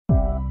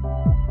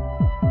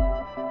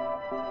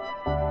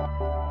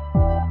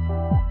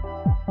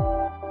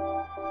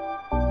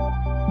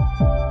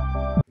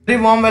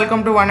Very warm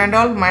welcome to one and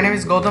all. My name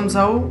is GOUTAM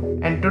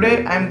SAHU and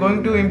today I am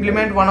going to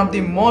implement one of the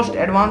most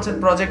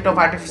advanced project of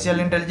artificial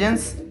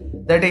intelligence,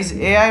 that is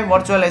AI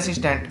virtual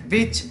assistant,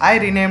 which I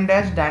renamed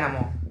as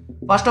DYNAMO.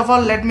 First of all,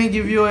 let me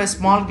give you a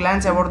small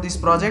glance about this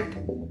project.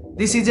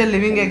 This is a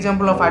living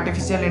example of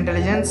artificial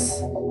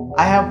intelligence.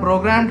 I have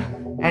programmed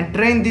and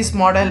trained this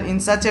model in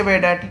such a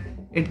way that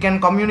it can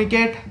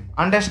communicate,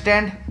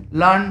 understand,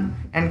 learn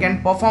and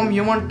can perform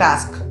human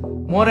tasks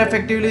more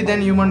effectively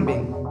than human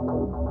beings.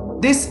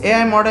 This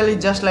AI model is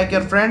just like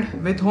your friend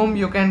with whom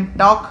you can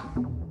talk,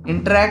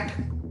 interact,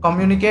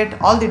 communicate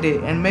all the day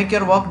and make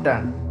your work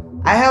done.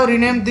 I have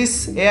renamed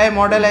this AI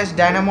model as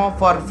DYNAMO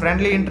for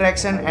friendly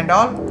interaction and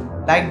all,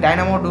 like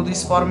DYNAMO do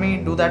this for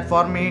me, do that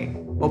for me,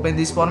 open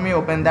this for me,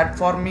 open that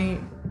for me,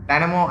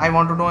 DYNAMO I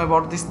want to know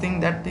about this thing,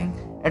 that thing,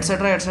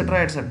 etc,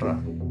 etc,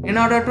 etc. In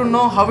order to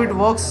know how it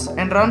works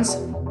and runs,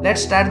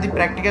 let's start the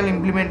practical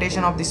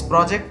implementation of this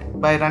project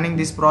by running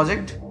this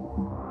project.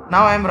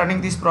 Now I am running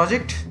this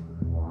project.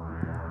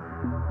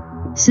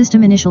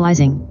 System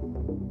initializing.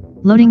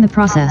 Loading the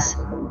process.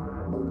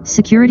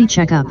 Security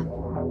checkup.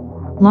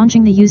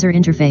 Launching the user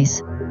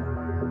interface.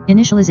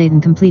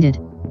 Initialization completed.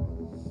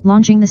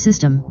 Launching the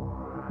system.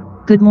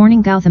 Good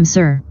morning GOUTAM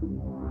sir.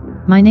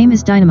 My name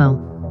is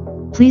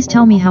DYNAMO. Please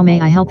tell me how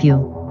may I help you?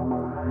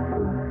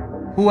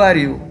 Who are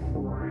you?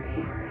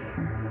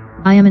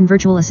 I am a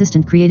virtual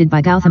assistant created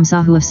by GOUTAM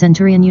SAHU of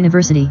Centurion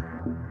University.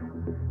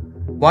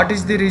 What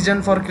is the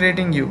reason for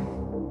creating you?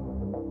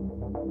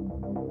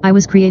 I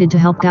was created to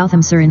help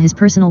GOUTAM sir in his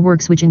personal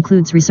works, which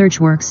includes research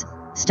works,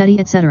 study,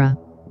 etc.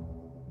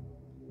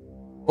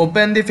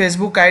 Open the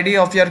Facebook ID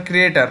of your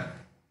creator.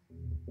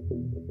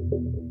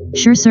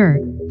 Sure sir,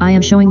 I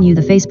am showing you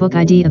the Facebook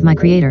ID of my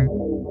creator.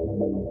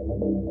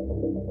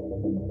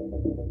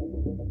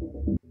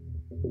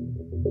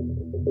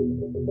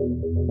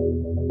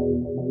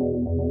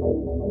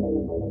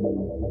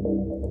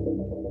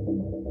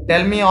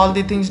 Tell me all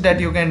the things that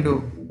you can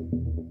do.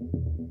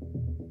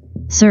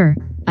 Sir,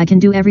 I can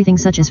do everything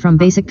such as from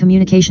basic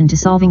communication to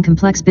solving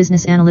complex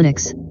business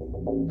analytics.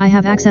 I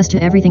have access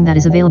to everything that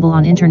is available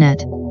on internet.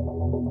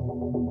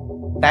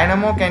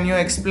 DYNAMO, can you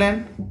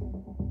explain?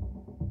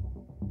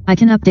 I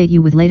can update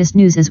you with latest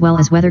news as well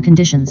as weather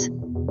conditions.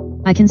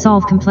 I can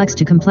solve complex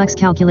to complex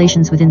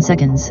calculations within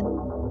seconds.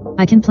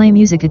 I can play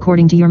music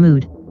according to your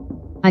mood.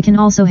 I can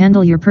also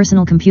handle your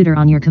personal computer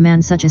on your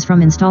command, such as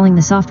from installing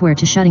the software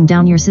to shutting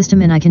down your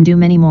system, and I can do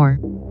many more.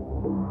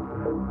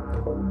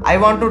 I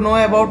want to know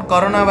about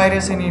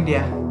coronavirus in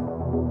India.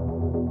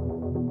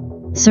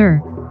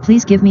 Sir,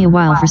 please give me a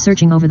while for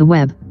searching over the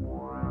web.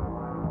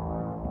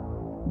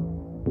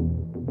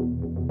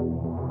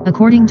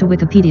 According to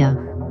Wikipedia,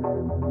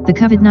 the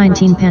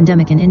COVID-19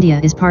 pandemic in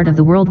India is part of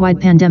the worldwide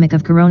pandemic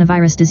of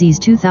coronavirus disease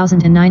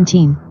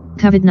 2019,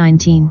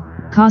 COVID-19,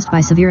 caused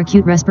by severe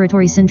acute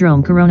respiratory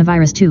syndrome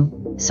coronavirus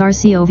 2,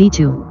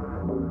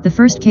 SARS-CoV-2. The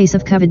first case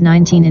of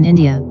COVID-19 in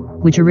India,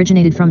 which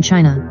originated from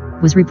China,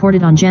 was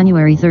reported on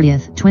January 30,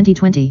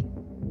 2020.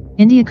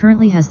 India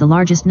currently has the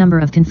largest number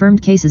of confirmed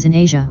cases in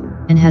Asia,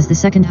 and has the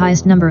second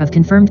highest number of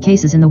confirmed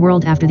cases in the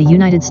world after the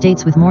United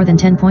States, with more than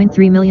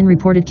 10.3 million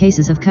reported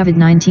cases of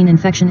COVID-19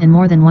 infection and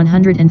more than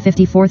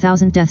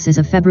 154,000 deaths as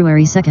of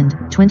February 2,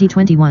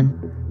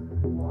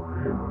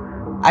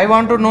 2021. I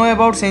want to know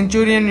about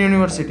Centurion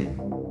University.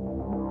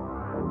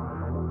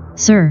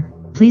 Sir,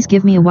 please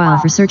give me a while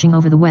for searching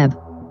over the web.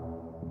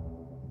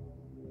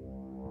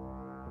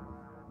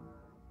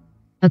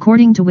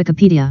 According to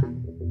Wikipedia,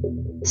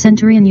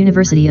 Centurion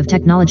University of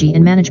Technology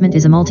and Management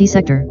is a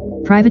multi-sector,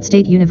 private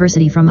state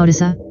university from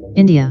Odisha,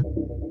 India.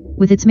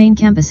 With its main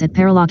campus at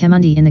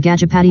Paralakemundi in the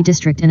Gajapati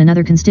district and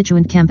another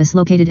constituent campus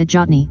located at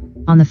Jatni,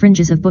 on the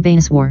fringes of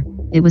Bhubaneswar,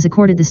 it was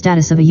accorded the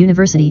status of a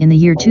university in the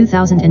year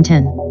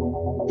 2010.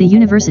 The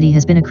university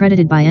has been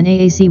accredited by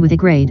NAAC with A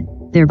grade,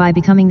 thereby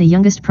becoming the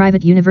youngest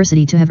private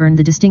university to have earned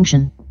the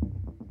distinction.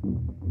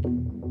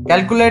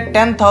 Calculate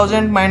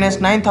 10,000 minus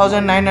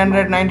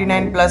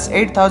 9,999 plus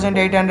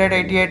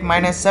 8,888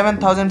 minus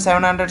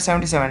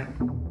 7,777.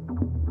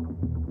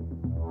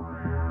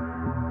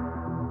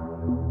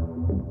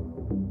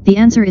 The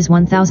answer is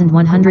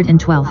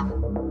 1,112.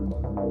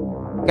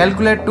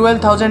 Calculate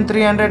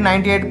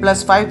 12,398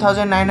 plus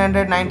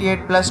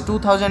 5,998 plus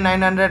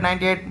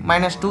 2,998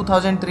 minus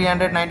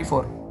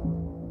 2,394.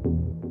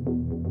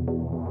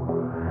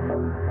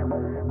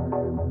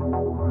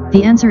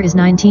 The answer is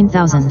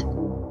 19,000.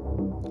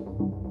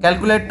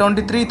 Calculate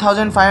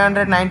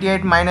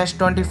 23,598 minus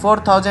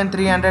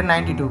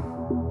 24,392.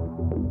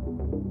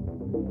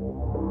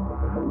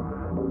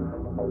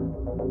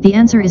 The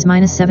answer is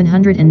minus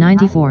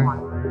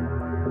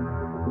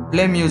 794.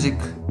 Play music.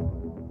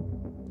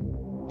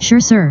 Sure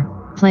sir,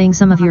 playing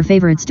some of your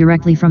favorites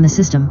directly from the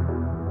system.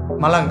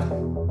 Malang.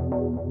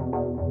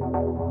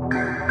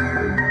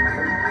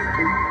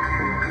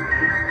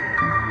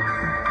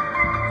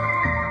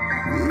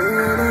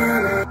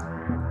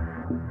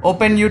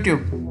 Open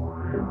YouTube.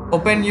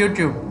 Open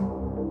YouTube.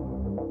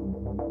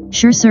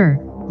 Sure sir,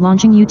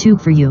 launching YouTube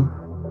for you.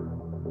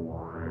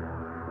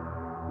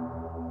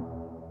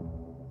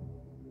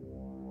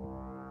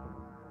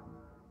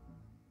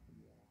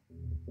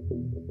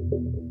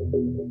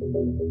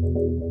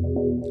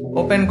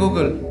 Open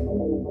Google.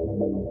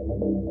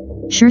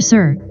 Sure,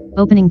 sir.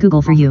 Opening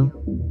Google for you.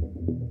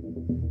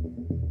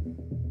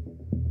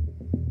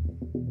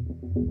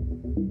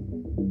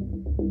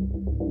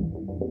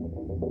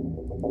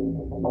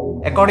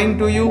 According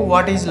to you,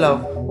 what is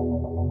love?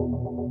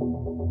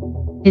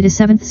 It is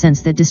seventh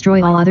sense that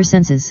destroy all other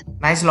senses.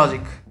 Nice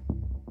logic.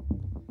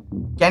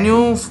 Can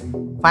you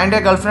find a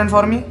girlfriend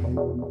for me?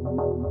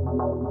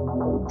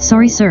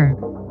 Sorry, sir.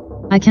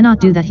 I cannot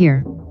do that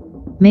here.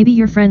 Maybe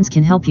your friends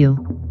can help you.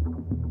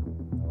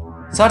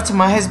 Search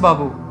Mahesh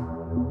Babu.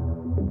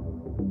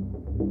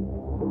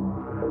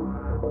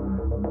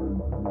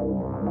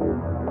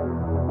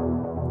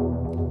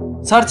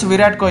 Search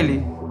Virat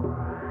Kohli.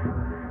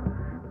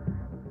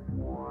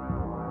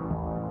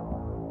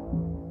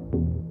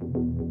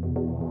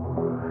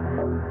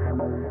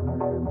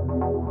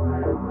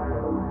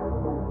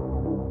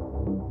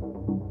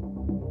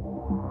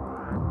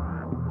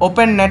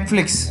 Open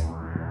Netflix.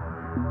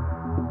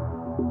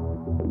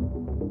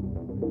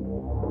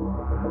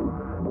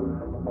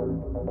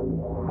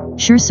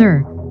 Sure,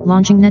 sir.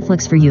 Launching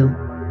Netflix for you.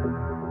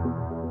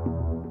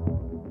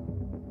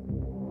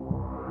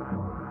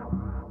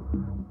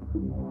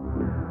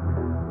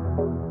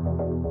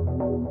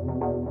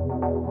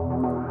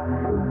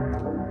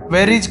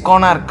 Where is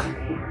Konark?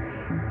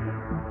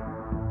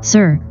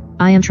 Sir,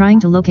 I am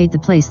trying to locate the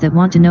place that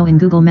want to know in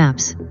Google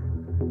Maps.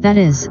 That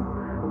is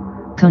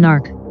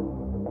Konark.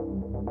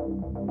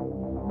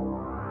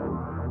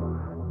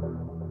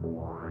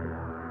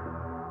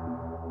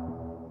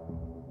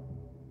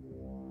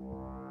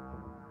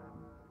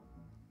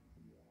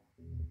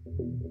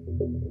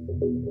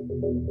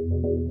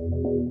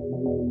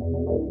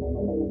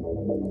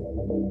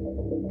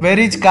 Where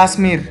is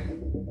Kashmir?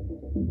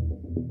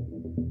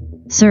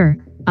 Sir,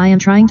 I am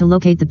trying to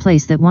locate the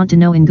place that want to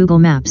know in Google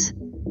Maps.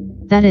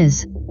 That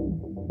is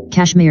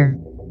Kashmir.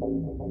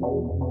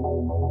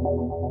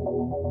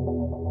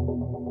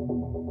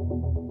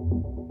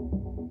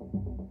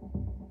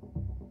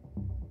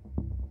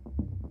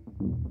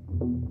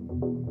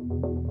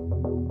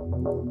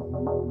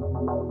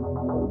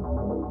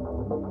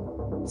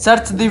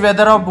 Search the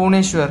weather of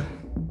Bhubaneswar.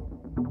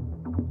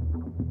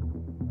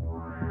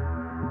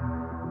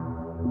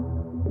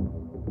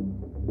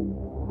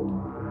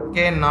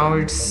 Okay, now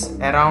it's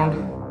around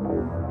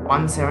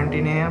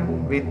 1:17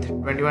 AM with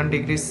 21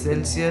 degrees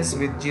Celsius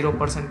with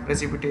 0%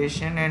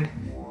 precipitation and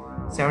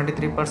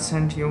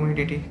 73%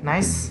 humidity.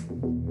 Nice.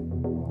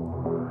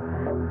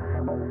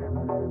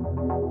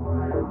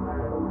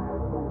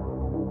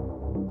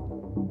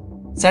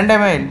 Send a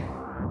mail.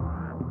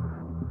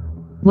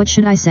 What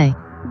should I say?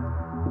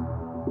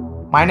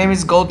 My name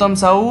is Gautam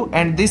SAHU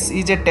and this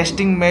is a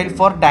testing mail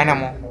for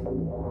Dynamo.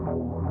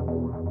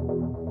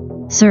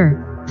 Sir,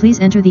 please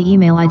enter the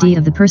email ID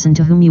of the person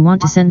to whom you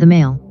want to send the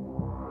mail.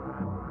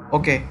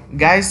 Okay,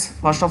 guys,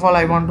 first of all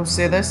I want to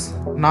say this.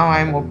 Now I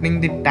am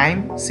opening the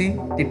time. See,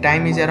 the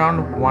time is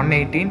around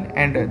 1:18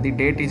 and the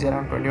date is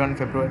around 21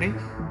 February.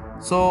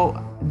 So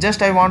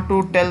just I want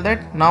to tell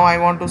that now I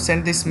want to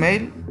send this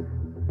mail,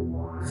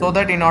 so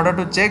that in order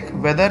to check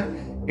whether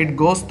it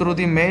goes through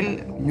the mail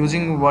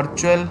using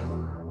virtual,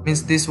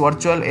 means this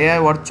virtual AI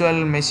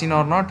virtual machine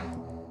or not.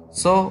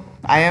 So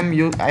I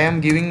am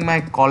giving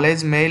my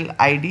college mail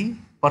ID,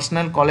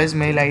 personal college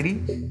mail ID,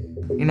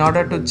 in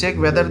order to check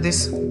whether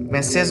this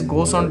message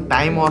goes on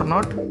time or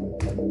not.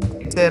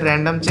 It's a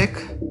random check.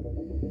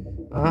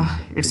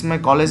 It's my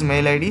college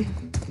mail ID.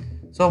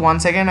 So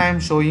once again I am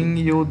showing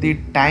you the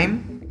time.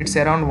 It's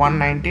around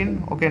 1:19.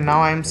 Okay, now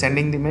I am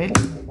sending the mail.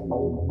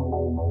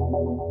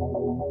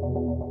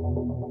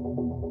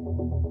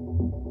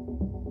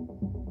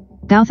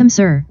 Gautam,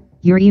 sir,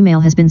 your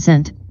email has been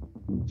sent.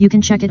 You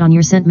can check it on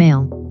your sent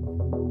mail.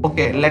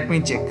 Okay, let me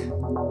check.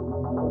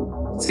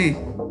 See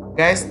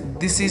guys,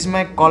 this is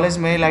my college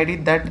mail ID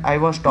that I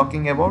was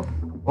talking about.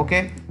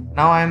 Okay,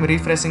 now I am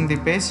refreshing the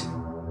page.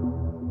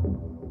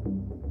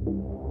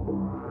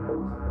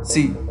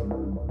 See,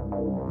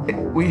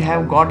 we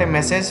have got a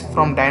message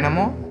from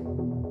Dynamo.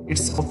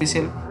 It's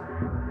official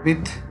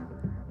with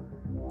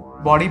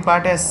body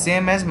part as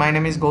same as my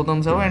name is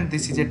Gautam SAHU and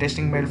this is a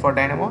testing mail for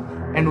Dynamo,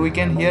 and we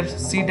can here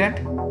see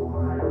that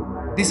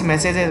this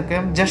message has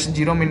come just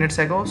 0 minutes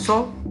ago. So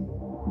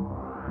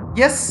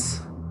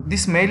yes,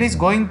 this mail is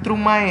going through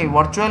my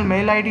virtual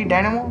mail ID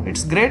Dynamo.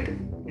 It's great,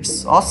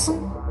 it's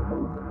awesome,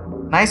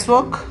 nice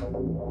work.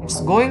 It's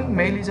going,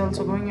 mail is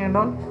also going and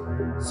all.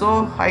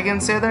 So I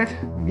can say that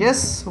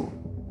yes,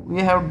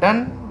 we have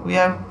done, we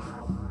have,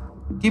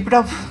 keep it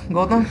up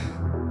Gautam.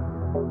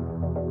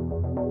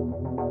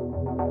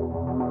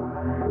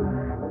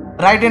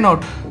 Write a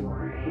note.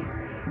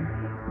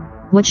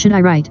 What should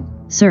I write,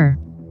 sir?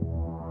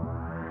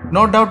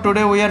 No doubt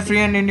today we are free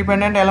and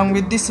independent. Along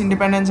with this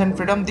independence and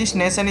freedom, this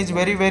nation is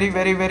very, very,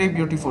 very, very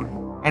beautiful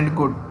and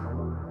good.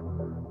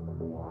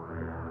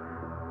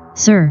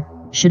 Sir,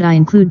 should I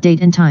include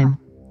date and time?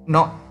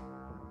 No.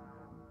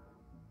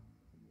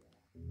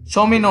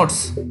 Show me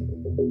notes.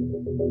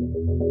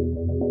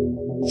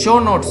 Show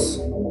notes.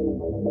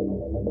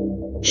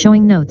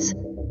 Showing notes.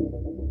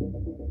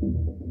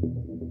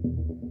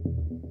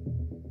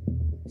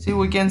 See,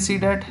 we can see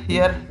that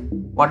here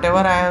whatever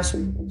I have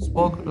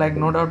spoke, like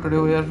no doubt today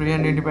we are free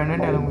and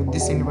independent. Along with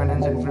this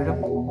independence and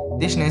freedom,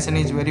 this nation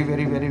is very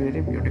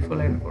very beautiful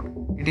and good.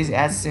 It is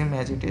as same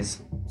as it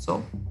is.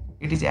 So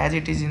it is as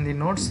it is in the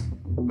notes.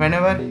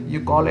 Whenever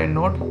you call a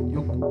note,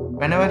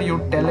 whenever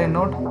you tell a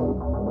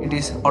note, it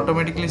is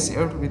automatically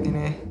saved within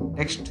a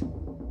text,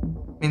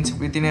 means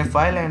within a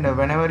file, and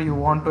whenever you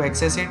want to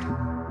access it,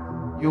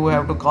 you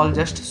have to call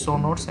just show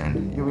notes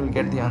and you will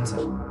get the answer.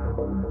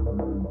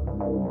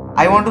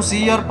 I want to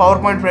see your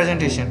PowerPoint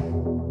presentation.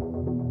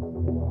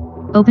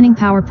 Opening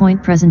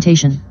PowerPoint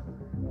presentation.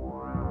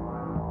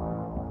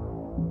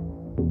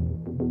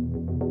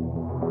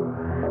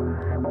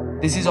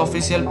 This is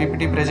official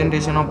PPT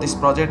presentation of this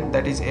project,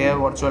 that is AI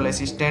virtual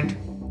assistant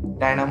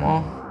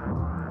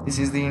Dynamo. This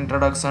is the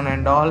introduction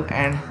and all,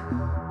 and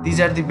these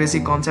are the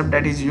basic concept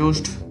that is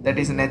used, that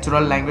is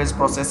natural language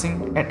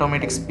processing,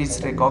 automatic speech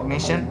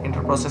recognition,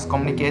 interprocess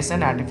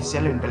communication,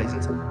 artificial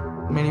intelligence.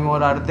 Many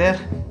more are there.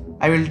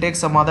 I will take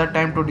some other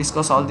time to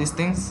discuss all these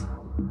things.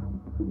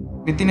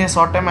 Within a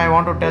short time I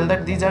want to tell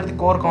that these are the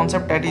core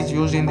concept that is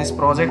used in this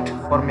project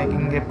for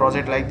making a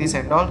project like this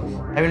and all.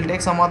 I will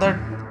take some other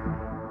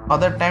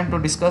time to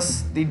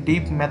discuss the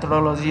deep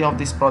methodology of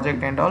this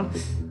project and all.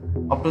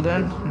 Up to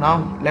then,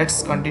 now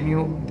let's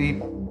continue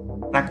the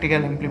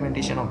practical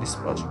implementation of this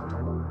project.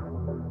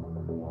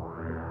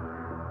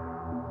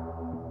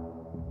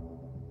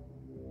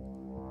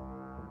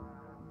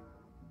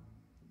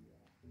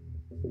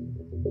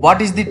 What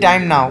is the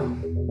time now?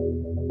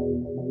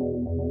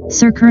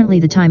 Sir, currently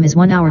the time is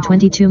 1 hour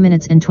 22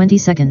 minutes and 20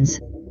 seconds.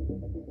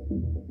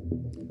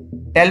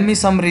 Tell me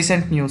some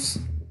recent news.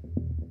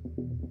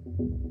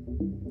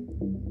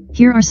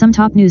 Here are some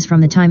top news from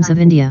the Times of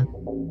India.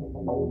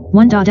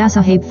 1.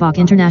 SAHU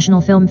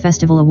International Film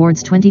Festival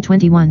Awards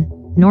 2021,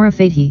 Nora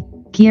Fateh,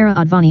 Kiara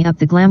Advani up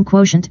the glam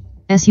quotient,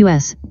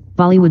 SUS,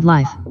 Bollywood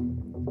Life.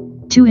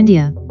 2.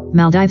 India,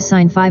 Maldives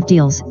sign 5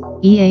 deals,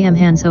 EAM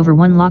hands over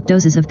 1 lakh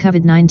doses of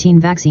COVID-19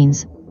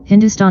 vaccines,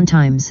 Hindustan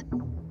Times.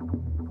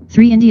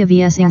 3. India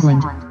vs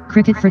England,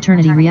 cricket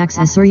fraternity reacts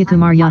as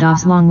Suryakumar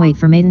Yadav's long wait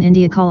for maiden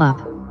India call-up.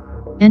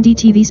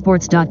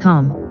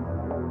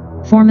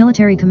 NDTVsports.com. 4.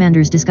 Military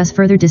commanders discuss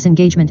further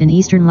disengagement in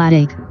Eastern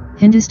Ladakh,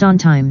 Hindustan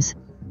Times.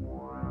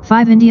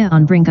 5. India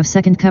on brink of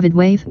second COVID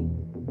wave?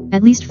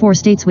 At least 4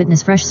 states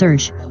witness fresh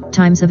surge,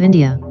 Times of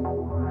India.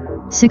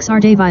 6.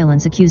 R-Day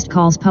violence accused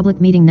calls public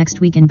meeting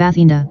next week in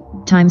Bathinda,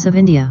 Times of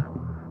India.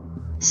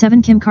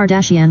 7. Kim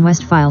Kardashian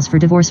West files for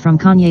divorce from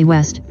Kanye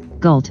West,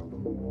 Gult.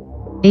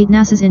 8.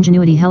 NASA's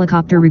Ingenuity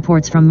helicopter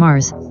reports from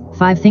Mars,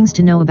 5 things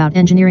to know about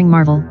engineering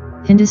marvel,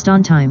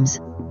 Hindustan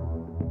Times.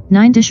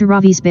 9. Disha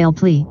Ravi's bail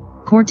plea,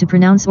 court to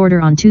pronounce order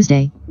on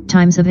Tuesday,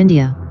 Times of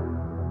India.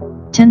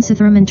 10.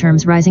 Sitharaman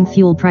terms rising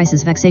fuel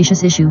prices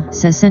vexatious issue,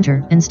 says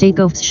centre and state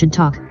govs should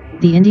talk,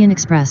 The Indian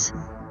Express.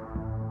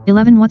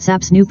 11.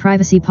 WhatsApp's new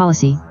privacy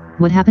policy,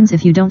 what happens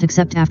if you don't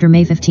accept after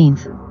May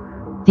 15th?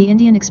 The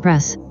Indian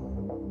Express.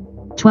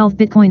 12.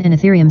 Bitcoin and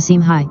Ethereum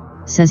seem high,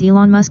 says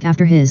Elon Musk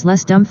after his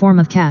less dumb form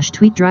of cash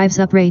tweet drives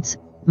up rates,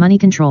 money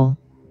control.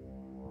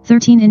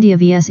 13. India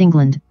vs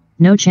England,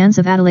 no chance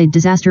of Adelaide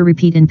disaster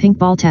repeat in pink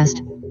ball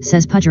test,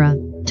 says Pujara,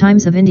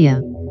 Times of India.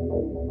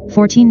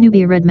 14.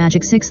 Nubia Red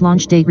Magic 6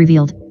 launch date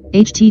revealed,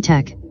 HT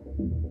Tech.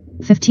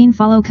 15.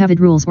 Follow COVID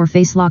rules or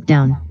face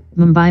lockdown,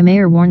 Mumbai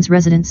mayor warns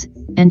residents,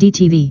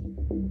 NDTV.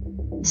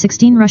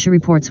 16. Russia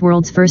reports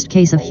world's first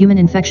case of human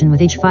infection with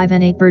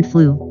H5N8 bird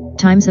flu,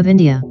 Times of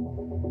India.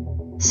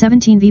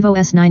 17. Vivo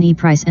S9e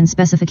price and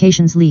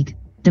specifications leak,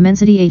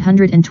 Dimensity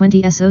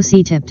 820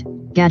 SoC tipped,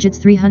 Gadgets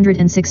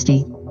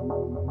 360.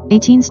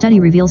 18.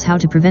 Study reveals how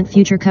to prevent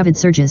future COVID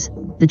surges,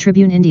 The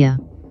Tribune India.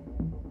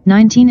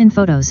 19. In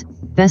photos,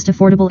 best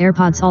affordable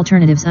AirPods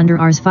alternatives under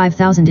Rs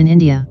 5,000 in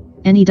India,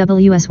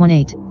 NEWS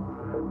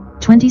 18.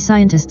 20.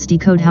 Scientists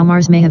decode how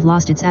Mars may have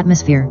lost its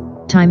atmosphere,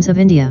 Times of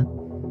India.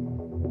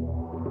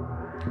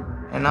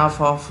 Enough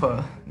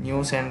of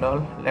news and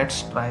all,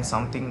 let's try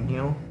something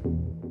new.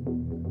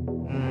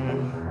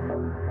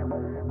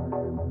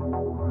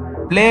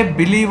 Play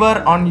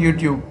Believer on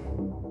YouTube.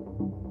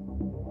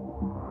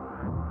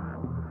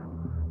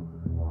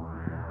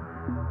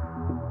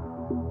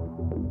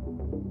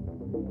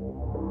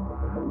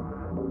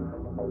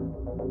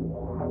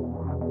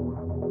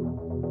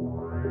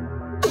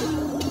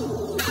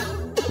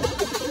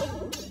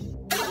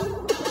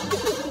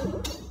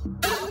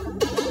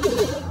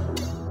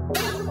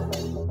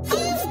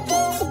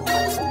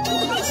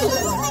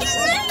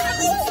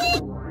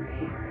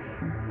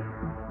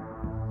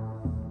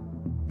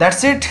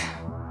 That's it.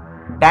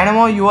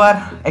 Dynamo, you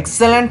are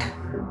excellent.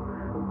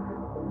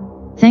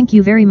 Thank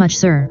you very much,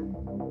 sir.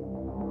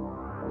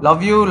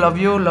 Love you a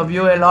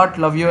lot,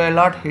 love you a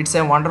lot. It's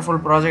a wonderful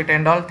project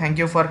and all. Thank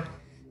you for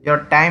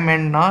your time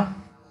and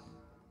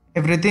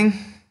everything.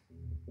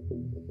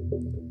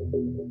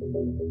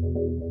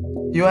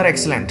 You are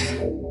excellent.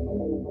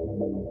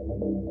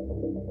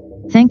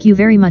 Thank you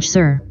very much,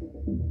 sir.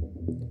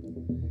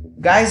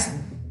 Guys,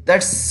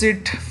 that's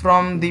it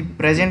from the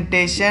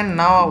presentation.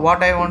 Now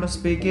what I want to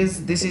speak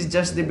is, this is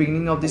just the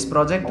beginning of this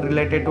project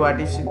related to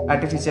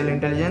artificial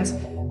intelligence,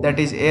 that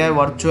is AI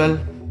virtual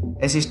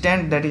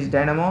assistant, that is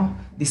DYNAMO.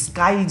 The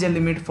sky is a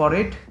limit for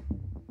it.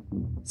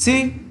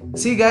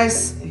 See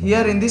guys,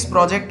 here in this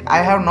project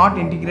I have not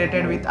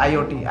integrated with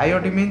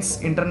IoT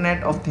means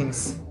Internet of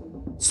Things.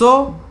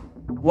 So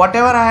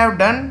whatever I have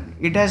done,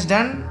 it has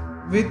done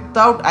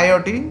without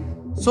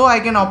IoT, so I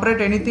can operate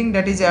anything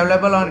that is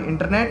available on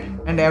internet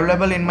and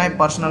available in my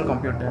personal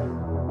computer.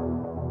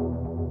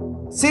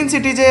 Since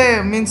it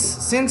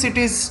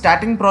is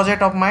starting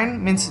project of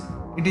mine, means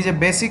it is a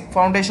basic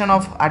foundation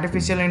of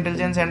artificial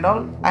intelligence and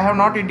all, I have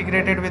not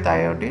integrated with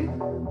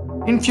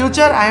IoT. In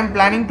future I am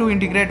planning to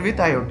integrate with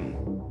IoT.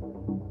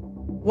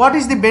 What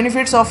is the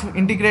benefits of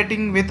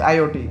integrating with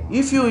IoT?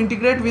 If you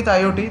integrate with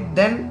IoT,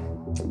 then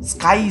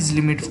sky is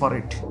limit for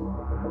it.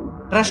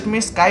 Trust me,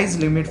 sky is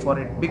limit for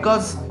it,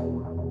 because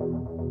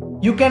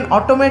you can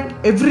automate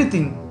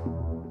everything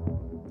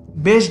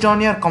based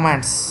on your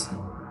commands.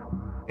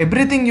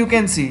 Everything you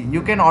can see,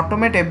 you can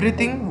automate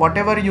everything,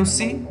 whatever you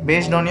see,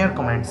 based on your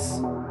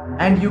commands.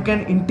 And you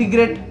can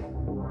integrate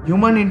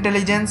human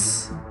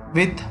intelligence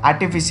with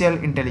artificial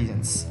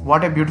intelligence.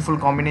 What a beautiful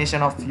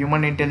combination of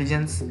human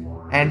intelligence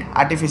and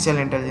artificial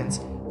intelligence.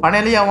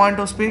 Finally, I want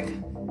to speak,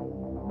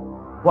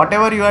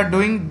 whatever you are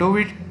doing, do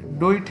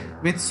it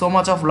with so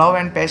much of love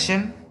and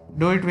passion.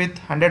 Do it with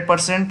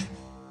 100%.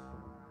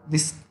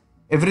 This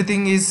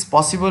everything is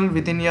possible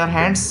within your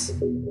hands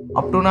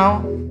up to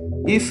now.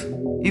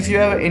 If you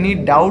have any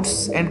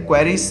doubts and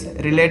queries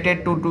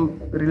related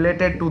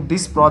to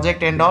this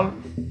project and all,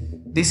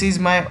 this is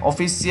my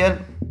official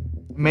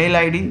mail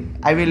ID.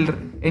 I will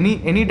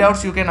any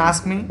doubts you can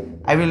ask me.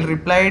 I will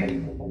reply it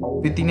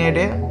within a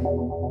day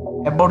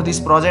about this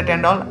project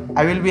and all.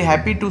 I will be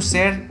happy to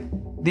share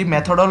the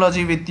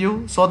methodology with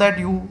you, so that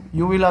you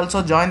will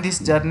also join this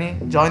journey,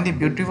 join the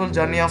beautiful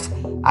journey of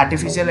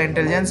artificial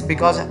intelligence,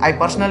 because I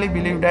personally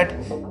believe that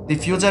the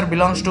future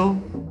belongs to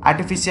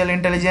artificial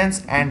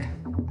intelligence, and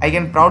I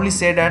can proudly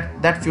say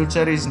that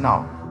future is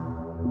now.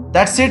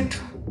 That's it,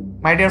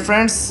 my dear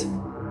friends.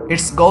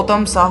 It's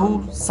GOUTAM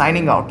SAHU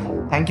signing out.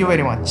 Thank you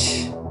very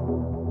much.